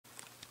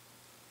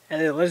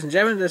Hey ladies and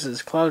gentlemen, this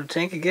is Cloud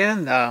Tank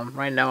again.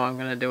 Right now I'm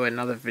going to do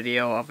another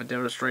video of a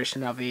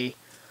demonstration of a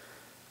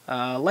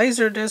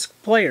Laserdisc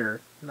player.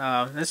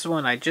 This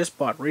one I just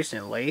bought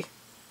recently.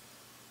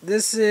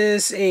 This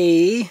is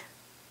a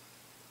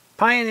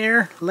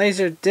Pioneer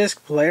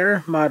Laserdisc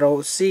player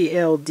model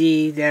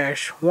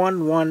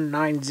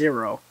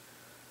CLD-1190.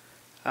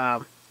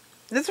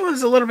 This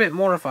one's a little bit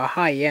more of a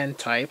high-end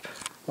type,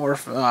 more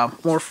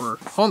for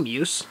home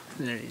use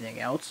than anything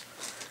else.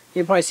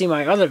 You'll probably see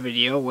my other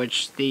video,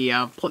 which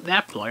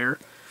that player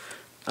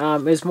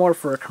is more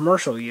for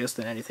commercial use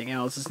than anything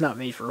else. It's not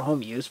made for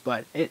home use,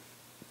 but it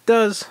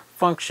does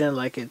function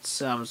like it's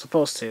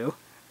supposed to.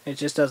 It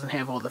just doesn't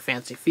have all the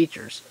fancy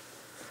features.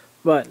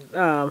 But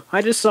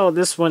I just saw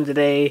this one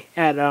today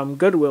at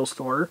Goodwill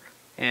store,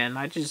 and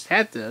I just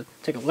had to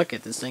take a look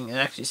at this thing and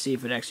actually see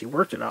if it actually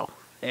worked at all.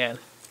 And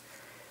as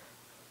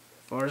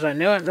far as I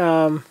know it,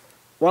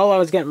 while I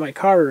was getting my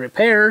car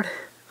repaired,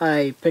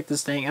 I picked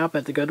this thing up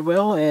at the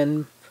Goodwill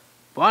and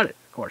bought it,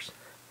 of course.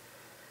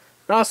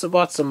 I also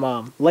bought some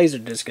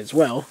Laserdisc as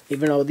well,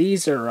 even though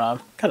these are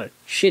kind of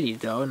shitty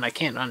though, and I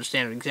can't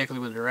understand exactly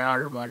what they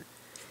are, but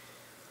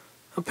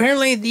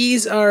apparently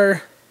these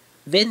are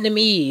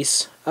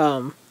Vietnamese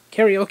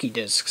karaoke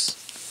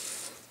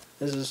discs.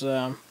 This is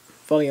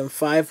volume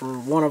 5 for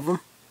one of them.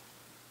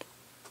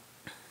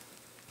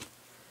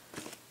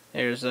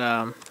 There's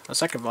a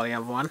second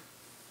volume of one.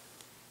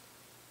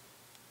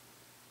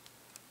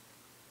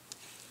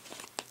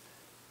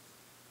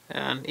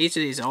 And each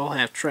of these all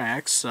have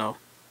tracks, so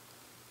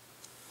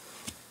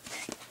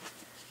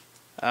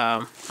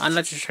I'm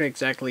not sure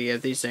exactly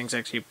if these things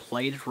actually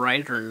played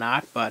right or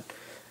not, but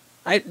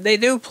they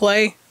do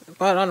play.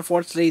 But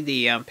unfortunately,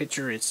 the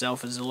picture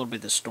itself is a little bit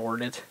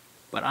distorted.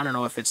 But I don't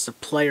know if it's the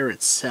player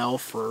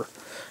itself or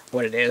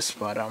what it is.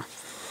 But I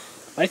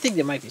think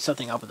there might be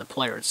something up with the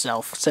player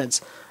itself, since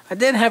I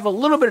did have a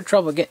little bit of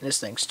trouble getting this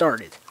thing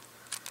started.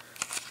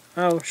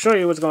 I'll show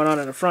you what's going on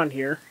in the front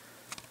here.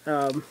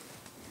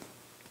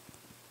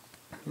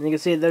 And you can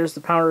see there's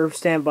the power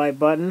standby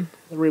button,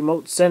 the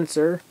remote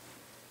sensor,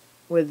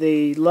 with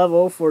the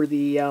level for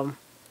the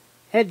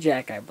head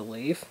jack, I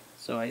believe.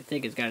 So I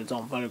think it's got its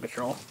own volume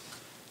control.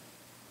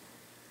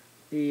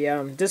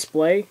 The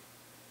display,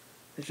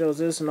 it shows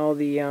this and all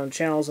the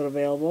channels that are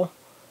available,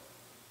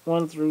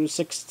 1 through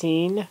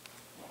 16.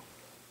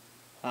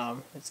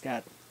 It's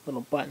got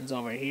little buttons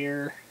over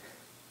here.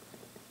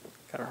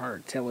 Kind of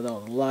hard to tell with all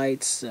the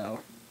lights,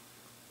 so.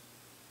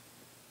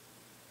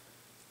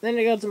 Then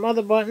you got some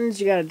other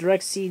buttons. You got a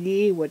direct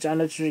CD, which I'm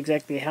not sure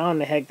exactly how in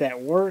the heck that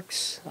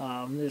works.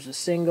 There's a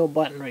single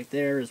button right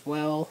there as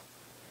well.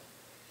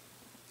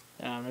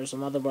 There's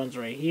some other buttons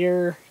right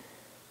here,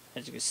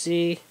 as you can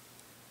see.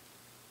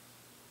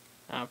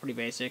 Pretty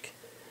basic.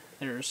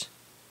 There's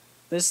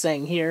this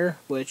thing here,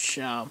 which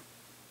I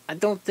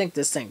don't think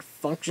this thing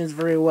functions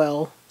very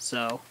well.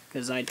 So,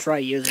 because I try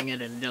using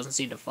it and it doesn't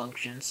seem to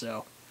function.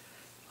 So,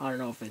 I don't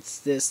know if it's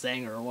this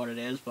thing or what it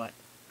is, but.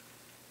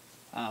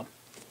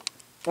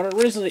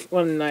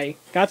 When I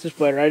got this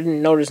player, I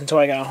didn't notice until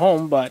I got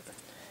home, but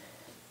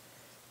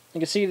you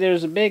can see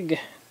there's a big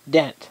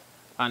dent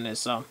on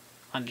this on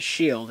the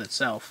shield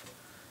itself.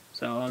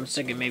 So I'm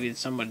thinking maybe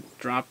someone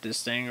dropped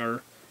this thing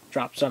or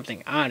dropped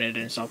something on it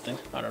and something,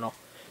 I don't know,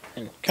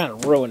 and kind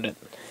of ruined it.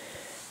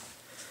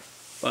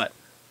 But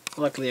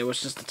luckily it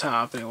was just the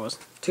top and it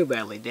wasn't too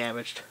badly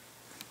damaged.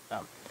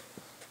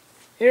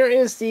 Here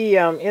is the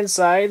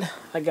inside.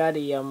 I got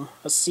a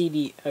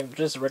CD,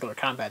 just a regular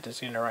compact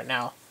disc in there right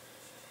now.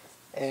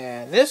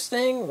 And this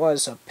thing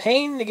was a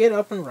pain to get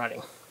up and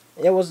running.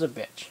 It was a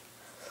bitch.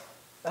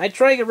 I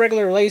tried a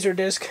regular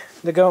Laserdisc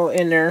to go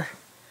in there,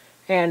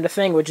 and the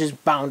thing would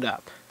just bound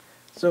up.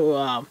 So,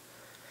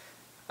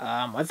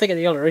 I think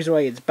the only reason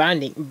why it's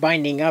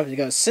binding up is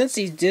because since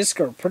these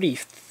discs are pretty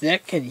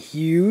thick and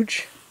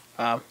huge,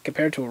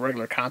 compared to a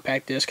regular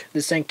compact disc,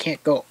 this thing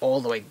can't go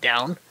all the way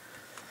down.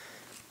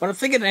 But I'm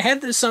thinking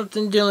ahead, there's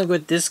something dealing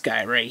with this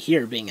guy right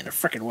here being in the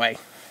frickin' way.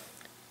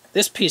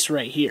 This piece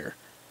right here.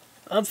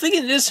 I'm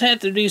thinking this had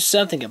to do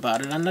something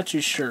about it. I'm not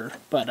too sure.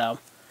 But I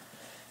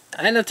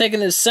ended up taking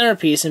this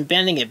centerpiece and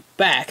bending it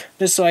back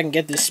just so I can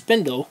get this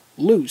spindle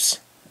loose.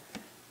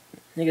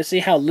 You can see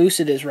how loose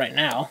it is right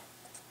now.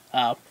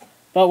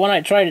 But when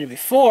I tried it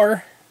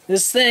before,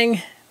 this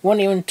thing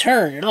wouldn't even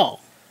turn at all.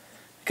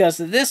 Because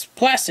this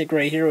plastic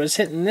right here was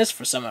hitting this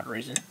for some odd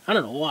reason. I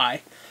don't know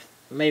why.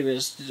 Maybe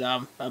it's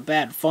a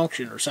bad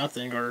function or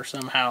something. Or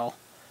somehow,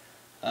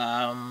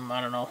 I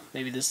don't know.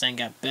 Maybe this thing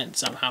got bent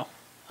somehow.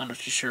 I'm not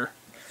too sure.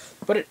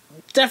 But it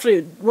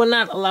definitely will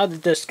not allow the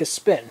disc to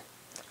spin.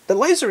 The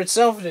laser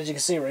itself, as you can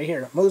see right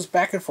here, moves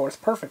back and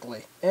forth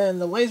perfectly. And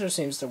the laser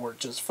seems to work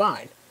just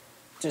fine.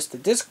 Just the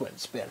disc wouldn't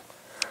spin.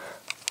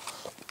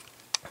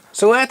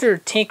 So after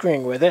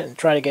tinkering with it and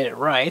trying to get it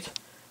right,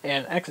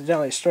 and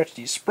accidentally stretch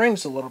these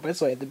springs a little bit,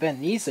 so I had to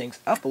bend these things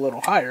up a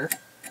little higher,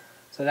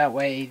 so that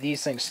way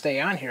these things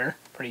stay on here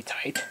pretty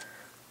tight.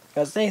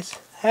 Because they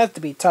have to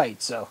be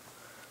tight, so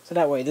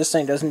that way this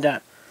thing doesn't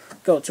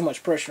go too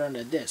much pressure on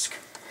the disc.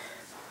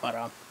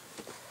 But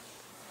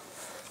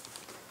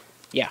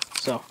yeah,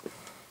 so.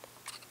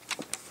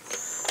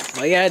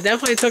 But yeah, it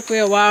definitely took me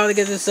a while to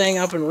get this thing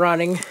up and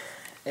running.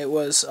 It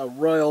was a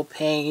royal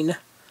pain,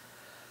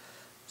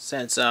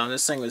 since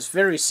this thing was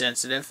very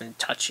sensitive and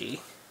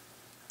touchy.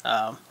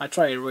 I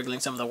tried wriggling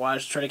some of the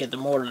wires to try to get the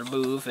motor to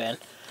move, and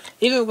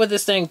even with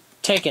this thing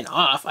taken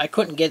off, I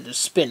couldn't get it to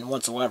spin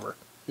whatsoever.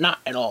 Not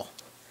at all.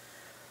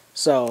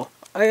 So,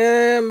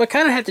 I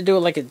kind of had to do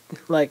it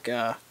like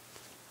a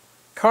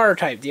car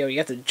type deal. You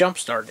have to jump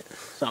start it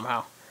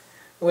somehow,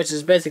 which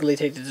is basically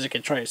take the disc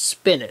and try to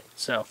spin it.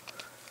 So,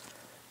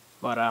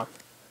 but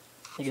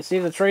you can see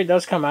the tray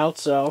does come out.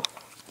 So,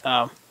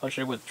 I'll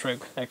show you what the tray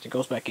actually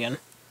goes back in.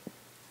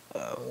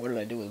 What did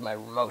I do with my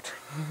remote?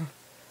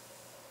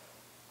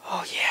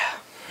 Oh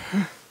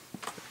yeah.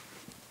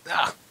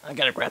 I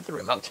gotta grab the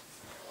remote.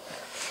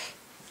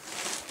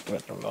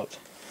 Grab the remote.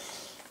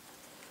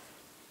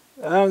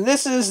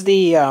 This is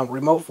the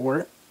remote for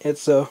it.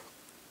 It's a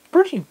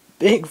pretty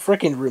big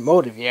freaking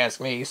remote if you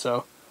ask me,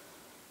 so.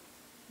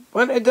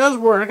 But it does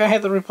work. I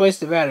had to replace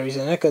the batteries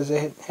in it because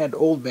it had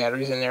old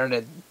batteries in there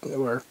that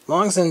were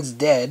long since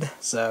dead,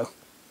 so.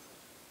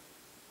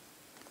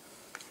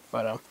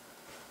 But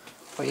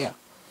yeah.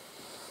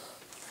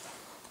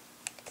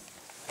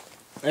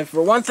 And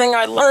for one thing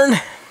I learned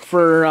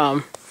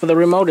for the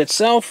remote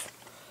itself,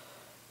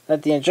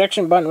 that the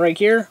injection button right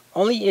here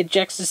only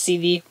ejects the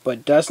CD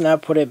but does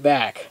not put it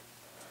back.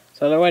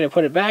 So the way to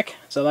put it back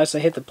is unless I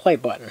hit the play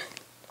button.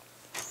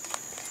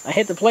 I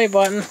hit the play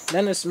button,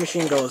 then this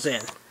machine goes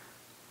in.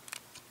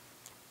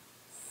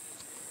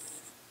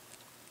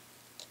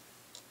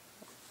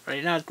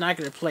 Right now it's not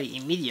going to play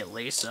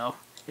immediately, so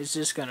it's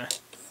just going to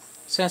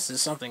sense that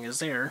something is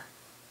there.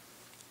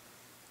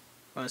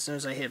 But as soon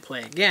as I hit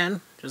play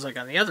again, just like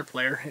on the other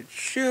player, it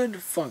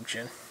should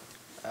function.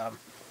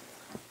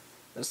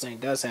 This thing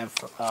does have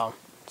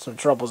some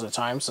troubles at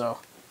times, so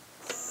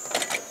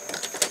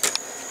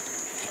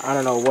I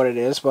don't know what it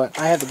is, but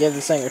I have to give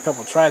this thing a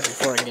couple tries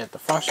before I can get it to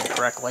function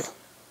correctly.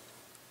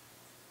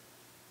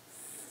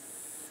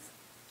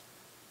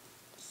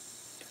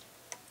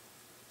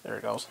 There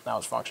it goes. Now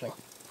it's functioning.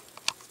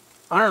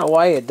 I don't know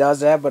why it does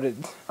that, but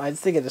I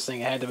think this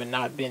thing had to have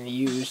not been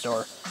used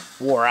or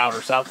wore out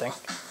or something.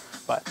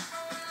 But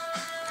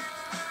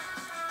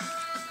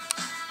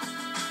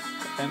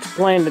it's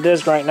playing the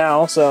disc right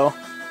now, so.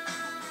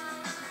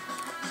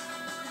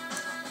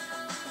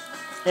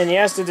 And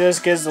yes, the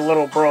disc is a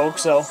little broke,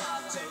 so.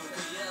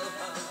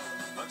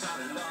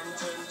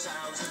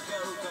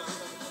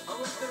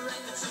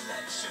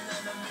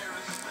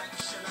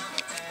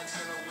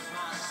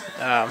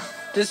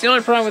 Just the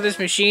only problem with this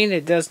machine,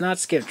 it does not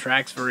skip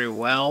tracks very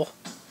well.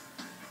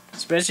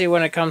 Especially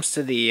when it comes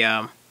to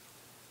the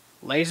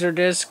laser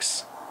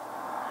discs.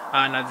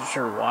 I'm not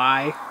sure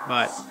why,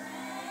 but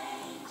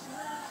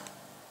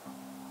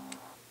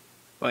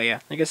yeah,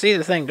 you can see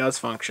the thing does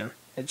function.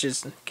 It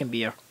just can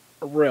be a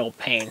real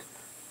pain.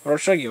 I'll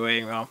show you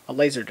a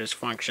laser disc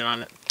function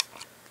on it.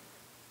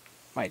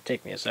 Might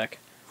take me a sec.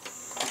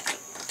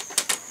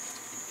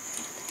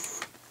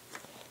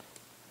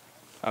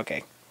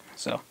 Okay,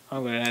 so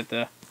I'm going to have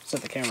to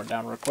set the camera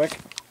down real quick.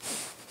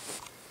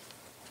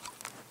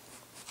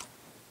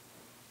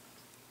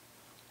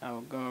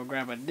 I'll go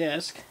grab a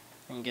disc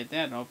and get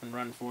that up and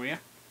run for you.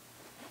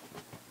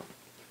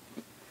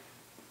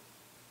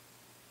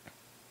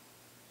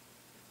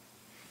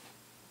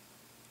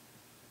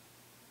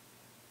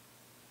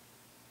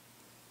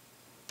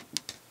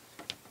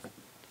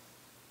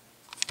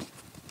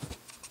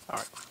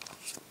 Alright,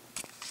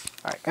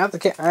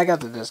 I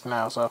got the disc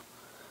now, so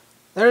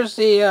there's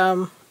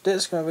the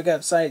disc. We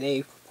got side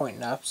A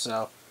pointing up,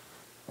 so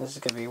this is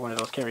gonna be one of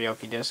those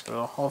karaoke discs.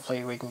 Well,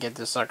 hopefully we can get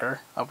this sucker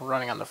up and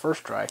running on the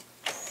first try.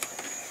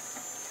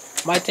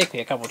 Might take me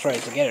a couple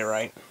tries to get it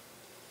right.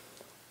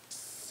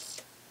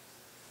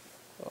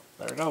 Oh,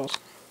 there it goes.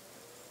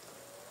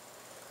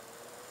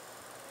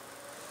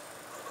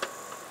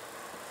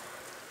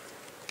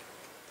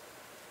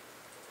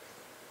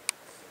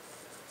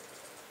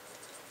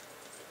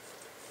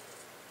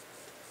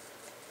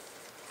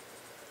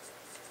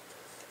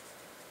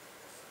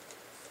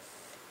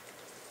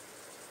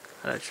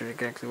 I'm not sure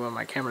exactly what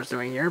my camera's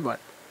doing here, but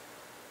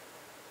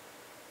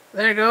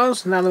there it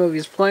goes. Now the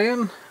movie's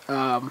playing.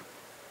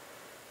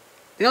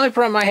 The only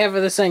problem I have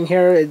with this thing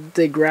here is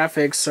the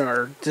graphics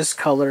are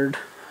discolored,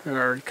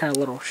 or kind of a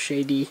little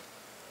shady.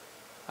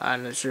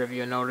 I'm not sure if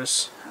you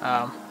notice.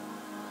 Once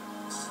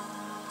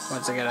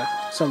I get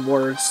some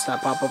words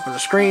that pop up on the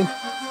screen.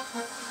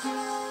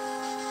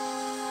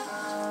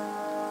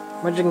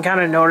 But you can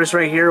kind of notice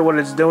right here what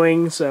it's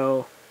doing,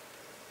 so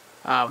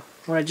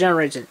when it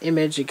generates an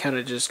image, it kind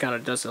of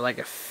does it like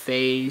a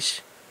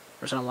phase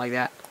or something like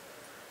that.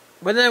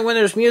 But then when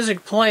there's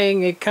music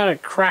playing, it kind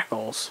of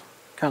crackles,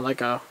 kind of like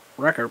a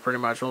record, pretty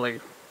much. Only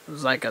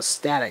it's like a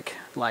static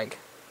like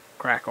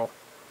crackle.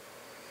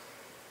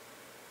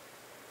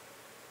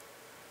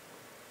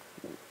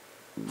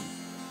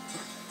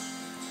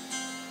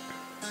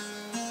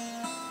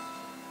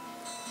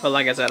 But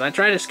like I said, I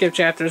try to skip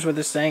chapters with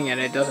this thing, and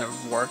it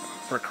doesn't work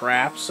for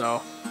crap.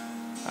 So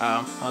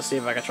I'll see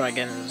if I can try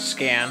getting the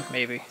scan,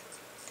 maybe.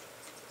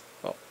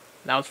 Oh,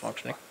 now it's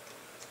functioning.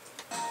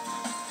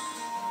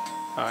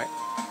 Alright.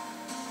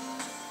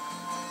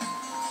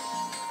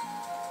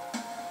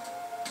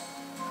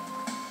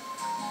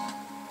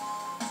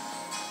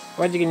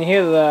 But you can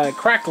hear the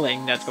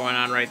crackling that's going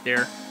on right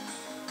there.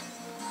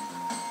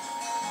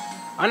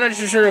 I'm not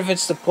too sure if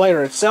it's the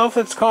player itself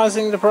that's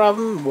causing the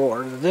problem,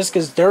 or the disc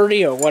is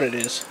dirty, or what it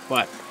is.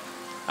 But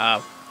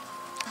I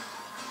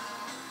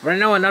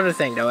know another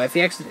thing though. If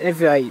you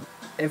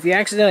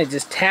accidentally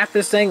just tap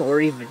this thing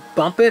or even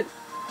bump it,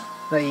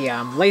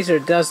 the laser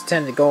does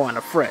tend to go on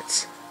a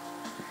fritz.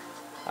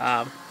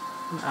 If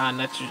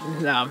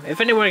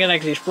anyone can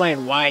actually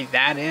explain why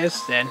that is,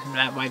 then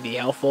that might be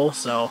helpful.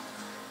 So,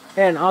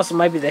 and also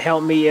might be to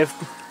help me if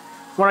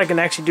what I can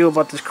actually do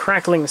about this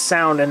crackling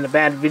sound and the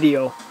bad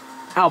video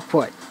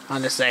output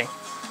on this thing.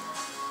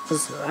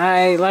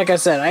 Like I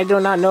said, I do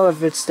not know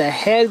if it's the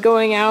head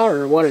going out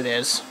or what it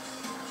is,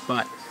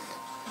 but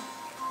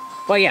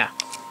yeah.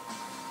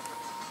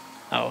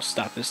 I'll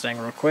stop this thing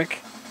real quick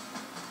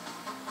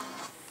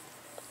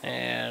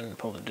and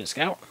pull the disc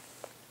out.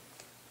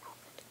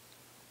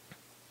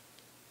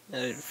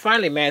 It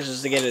finally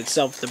manages to get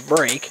itself to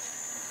break.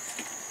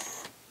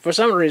 For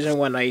some reason,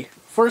 when I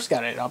first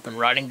got it up and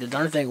running, the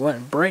darn thing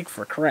wouldn't break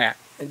for crap.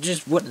 It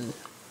just wouldn't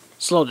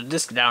slow the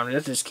disc down.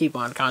 It just keep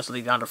on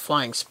constantly on a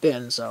flying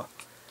spin. So,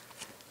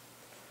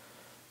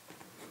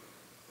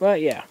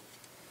 but yeah,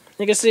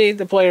 you can see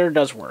the player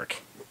does work.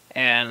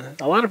 And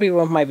a lot of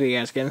people might be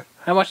asking,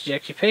 how much did you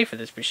actually pay for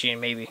this machine,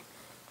 maybe?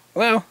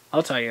 Well,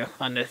 I'll tell you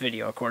on this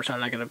video, of course. I'm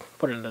not going to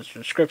put it in the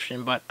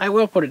description, but I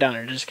will put it down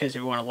there just in case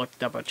you want to look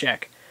it up or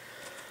check.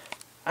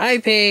 I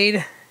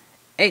paid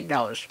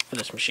 $8 for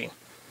this machine.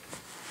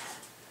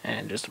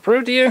 And just to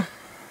prove to you,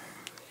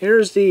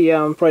 here's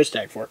the price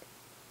tag for it.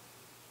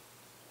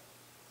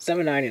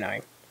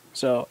 $7.99.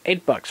 So,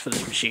 $8 for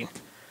this machine.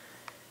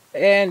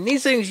 And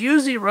these things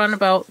usually run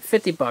about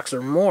 $50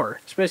 or more,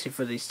 especially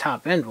for these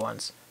top-end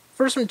ones.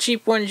 For some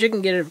cheap ones, you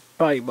can get it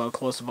probably about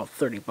close to about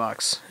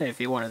 $30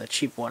 if you wanted the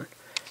cheap one,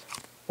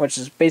 which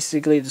is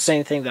basically the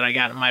same thing that I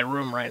got in my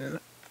room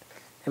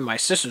in my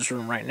sister's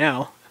room right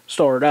now,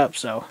 stored up.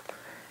 So,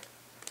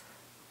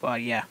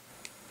 but yeah.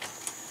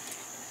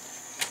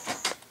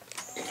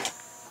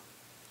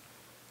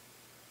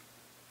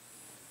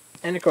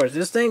 And of course,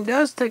 this thing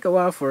does take a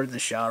while for it to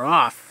shut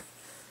off.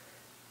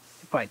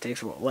 It probably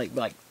takes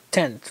like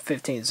 10 to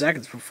 15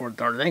 seconds before the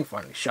darn thing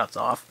finally shuts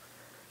off.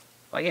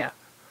 But yeah.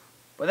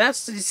 But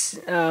that's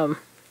the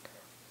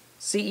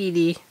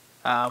CED.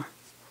 Oh,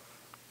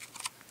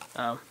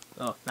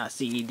 not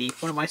CED.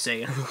 What am I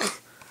saying?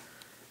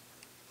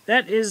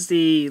 That is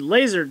the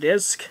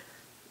Laserdisc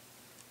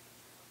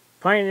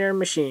Pioneer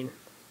machine.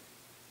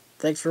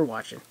 Thanks for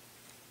watching.